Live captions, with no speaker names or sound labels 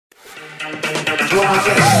Hey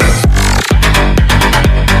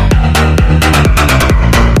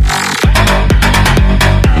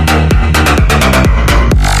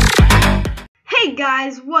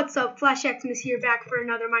guys, what's up? Flashxmas here, back for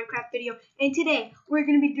another Minecraft video, and today we're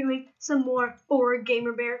going to be doing some more Forward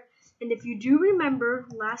Gamer Bear. And if you do remember,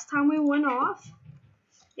 last time we went off,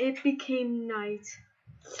 it became night.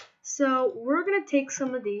 So we're going to take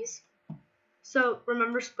some of these. So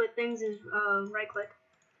remember, split things is right click.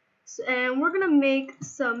 So, and we're going to make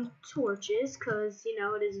some torches, because, you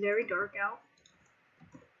know, it is very dark out.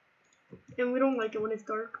 And we don't like it when it's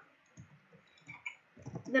dark.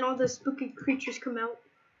 Then all the spooky creatures come out.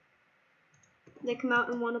 They come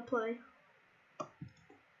out and want to play.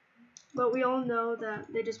 But we all know that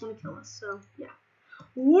they just want to kill us, so yeah.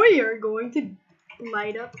 We are going to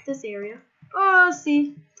light up this area. Oh,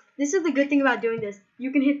 see. This is the good thing about doing this.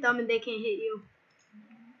 You can hit them and they can't hit you.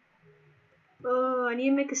 Oh, I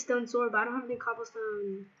need to make a stone sword, but I don't have any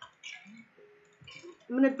cobblestone.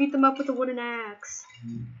 I'm going to beat them up with a wooden axe.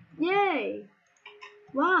 Yay!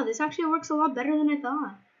 Wow, this actually works a lot better than I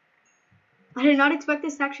thought. I did not expect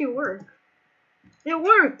this to actually work. It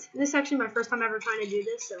worked! This is actually my first time ever trying to do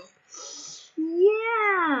this, so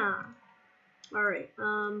yeah! Alright,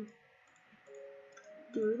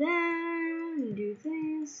 do that, do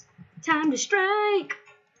this. Time to strike!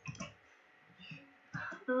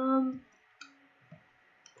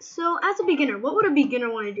 So as a beginner, what would a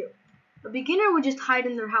beginner want to do? A beginner would just hide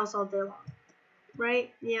in their house all day long.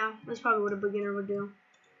 Right? Yeah, that's probably what a beginner would do.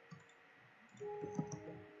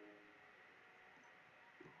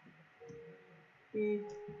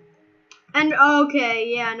 And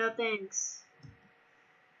okay, yeah, no thanks.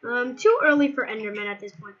 Too early for Enderman at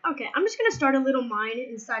this point. Okay, I'm just gonna start a little mine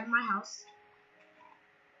inside my house.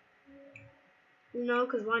 No,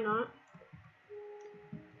 cause why not?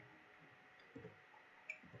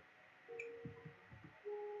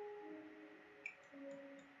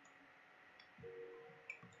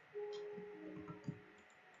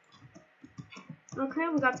 Okay,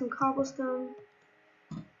 we got some cobblestone.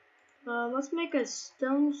 Let's make a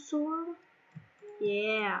stone sword.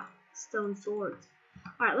 Yeah, stone swords.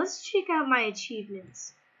 Alright, let's check out my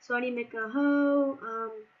achievements. So I need to make a hoe,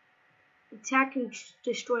 attack and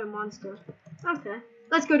destroy a monster. Okay,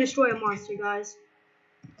 let's go destroy a monster, guys.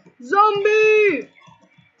 Zombie!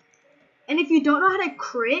 And if you don't know how to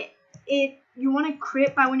crit, you want to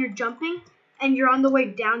crit by when you're jumping and you're on the way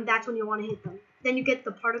down, that's when you want to hit them. Then you get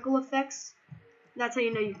the particle effects. That's how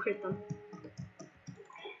you know you crit them.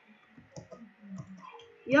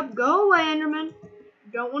 Yep, go away, Enderman.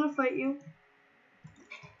 Don't want to fight you.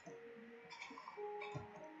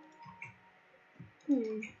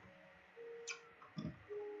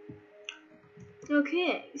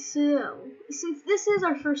 Okay, so since this is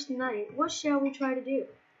our first night, what shall we try to do?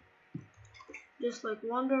 Just like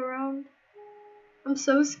wander around? I'm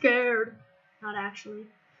so scared. Not actually.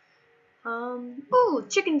 Oh,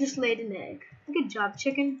 chicken just laid an egg. Good job,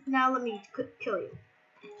 chicken. Now let me kill you.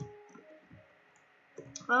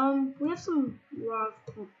 We have some raw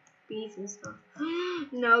beef and stuff.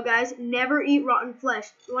 No, guys, never eat rotten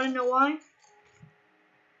flesh. You want to know why?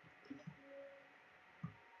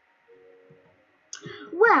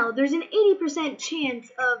 Well, there's an 80%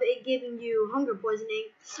 chance of it giving you hunger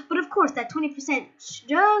poisoning, but of course that 20%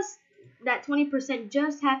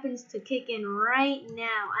 just happens to kick in right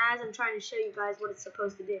now as I'm trying to show you guys what it's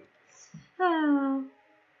supposed to do. Oh,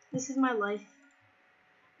 this is my life.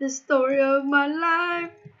 The story of my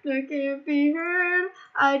life that can't be heard.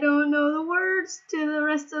 I don't know the words to the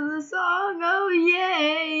rest of the song. Oh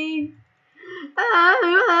yay!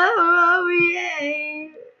 Oh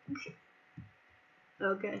yay!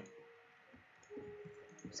 Okay.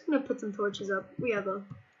 I'm just gonna put some torches up. We have a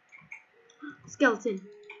skeleton.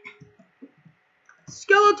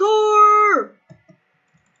 Skeletor!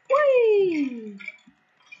 Whee!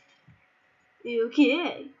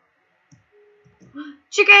 Okay.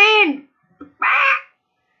 Chicken!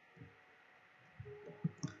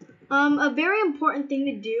 A very important thing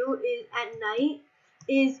to do is at night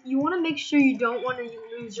is you want to make sure you don't want to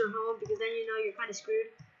lose your home, because then you know you're kind of screwed.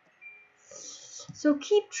 So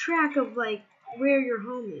keep track of like where your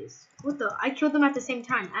home is. What the? I killed them at the same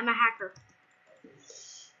time. I'm a hacker.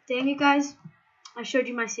 Damn you guys. I showed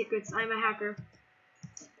you my secrets. I'm a hacker.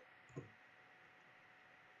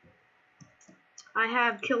 I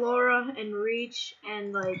have Killora and Reach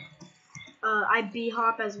and like I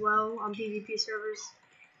B-hop as well on PvP servers.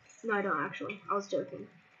 No, I don't actually. I was joking.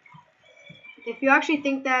 If you actually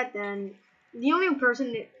think that, then the only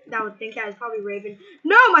person that would think that is probably Raven.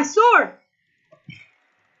 No, my sword!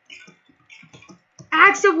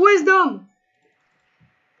 Axe of Wisdom!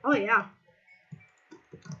 Oh yeah.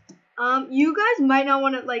 You guys might not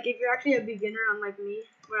want to, like, if you're actually a beginner unlike me,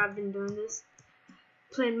 where I've been doing this,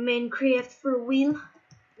 playing Minecraft for a while,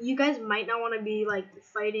 you guys might not want to be, like,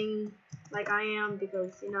 fighting like I am,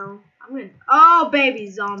 because, you know, I'm gonna, oh, baby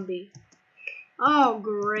zombie. Oh,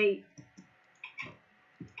 great.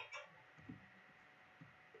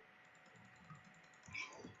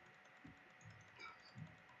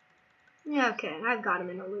 Yeah, okay, I've got him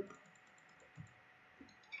in a loop.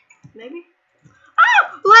 Maybe?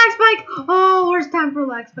 Ah! Lag spike! Oh, worst time for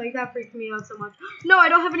lag spike. That freaked me out so much. No, I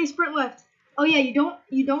don't have any sprint left. Oh yeah, you don't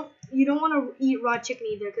want to eat raw chicken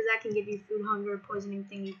either, because that can give you food hunger poisoning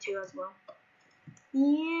thingy too as well.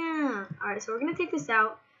 Yeah. Alright, so we're gonna take this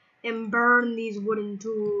out and burn these wooden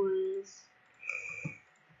tools.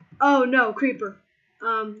 Oh no, creeper.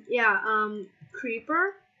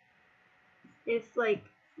 Creeper. If like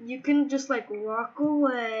you can just like walk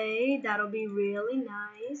away, that'll be really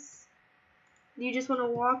nice. Do you just want to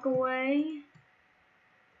walk away?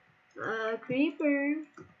 Creeper.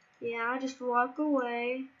 Yeah, just walk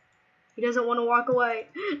away. He doesn't want to walk away.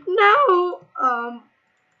 No!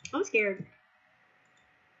 I'm scared.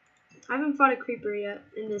 I haven't fought a creeper yet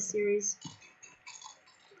in this series.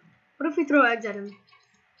 What if we throw eggs at him?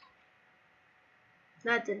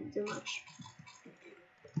 That didn't do much.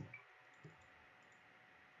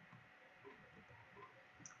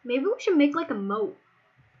 Maybe we should make like a moat.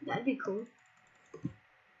 That'd be cool.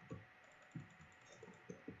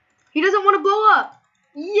 He doesn't want to blow up!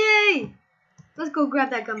 Yay! Let's go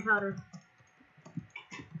grab that gunpowder.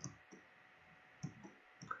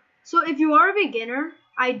 So if you are a beginner,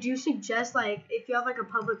 I do suggest, like, if you have like a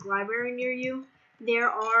public library near you, there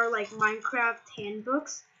are like Minecraft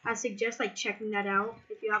handbooks. I suggest like checking that out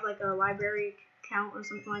if you have like a library account or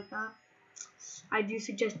something like that. I do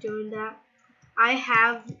suggest doing that. I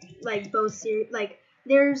have like both series. Like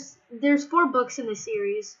there's 4 books in the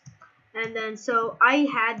series, and then so I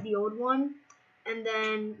had the old one, and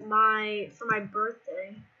then for my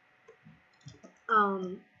birthday,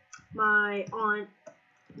 my aunt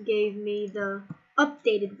gave me the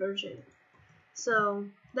updated version. So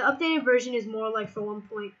the updated version is more like for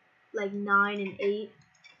 1.9 and 8.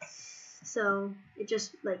 So it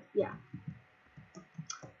just like, yeah.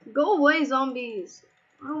 Go away, zombies.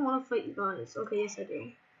 I don't want to fight you guys. Okay, yes I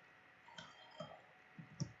do.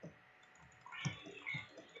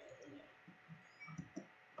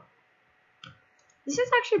 This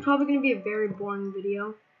is actually probably going to be a very boring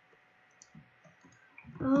video.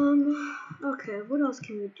 Okay, what else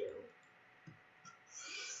can we do?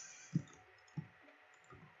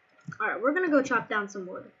 Alright, we're going to go chop down some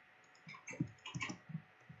wood.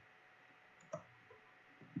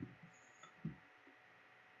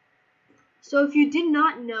 So if you did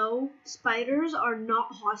not know, spiders are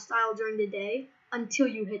not hostile during the day until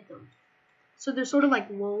you hit them. So they're sort of like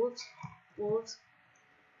wolves,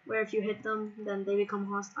 where if you hit them, then they become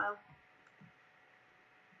hostile.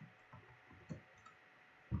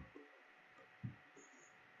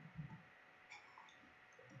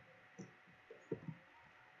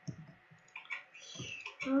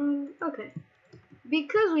 Okay.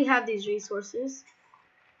 Because we have these resources,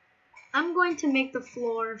 I'm going to make the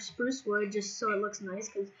floor spruce wood just so it looks nice,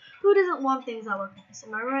 because who doesn't want things that look nice,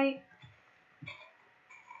 am I right?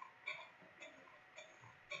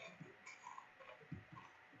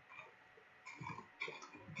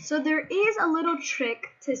 So there is a little trick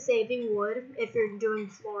to saving wood if you're doing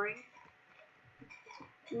flooring,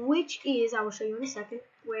 which is, I will show you in a second,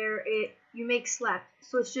 where you make slabs.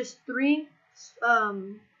 So it's just 3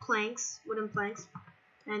 planks, wooden planks,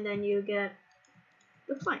 and then you get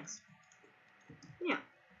the planks. Yeah,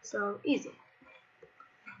 so easy.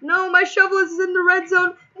 No, my shovel is in the red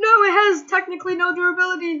zone. No, it has technically no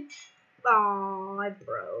durability. Oh, I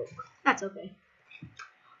broke. That's okay.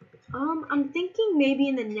 I'm thinking maybe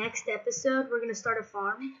in the next episode we're gonna start a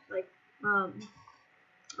farm, like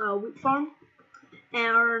a wheat farm,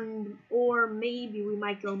 or maybe we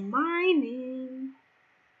might go mining.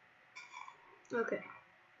 Okay.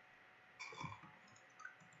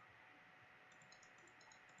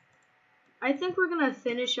 I think we're gonna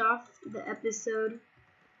finish off the episode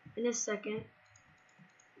in a second,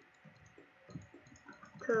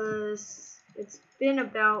 cause it's been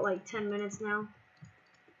about like 10 minutes now.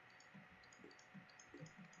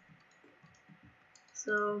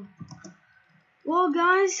 So, well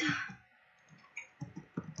guys,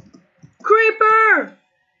 creeper!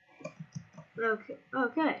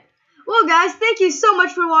 Okay. Well guys, thank you so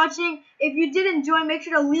much for watching. If you did enjoy, make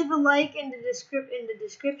sure to leave a like in the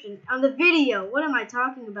description on the video. What am I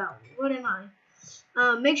talking about? What am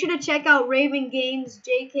I? Make sure to check out Raven Games,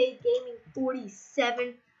 JK Gaming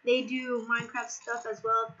 47 They do Minecraft stuff as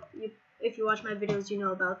well. If you watch my videos, you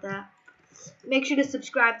know about that. Make sure to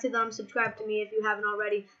subscribe to them. Subscribe to me if you haven't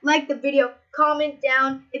already. Like the video. Comment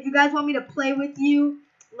down. If you guys want me to play with you,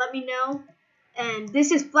 let me know. And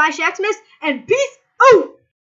this is Flashxmas, and peace out!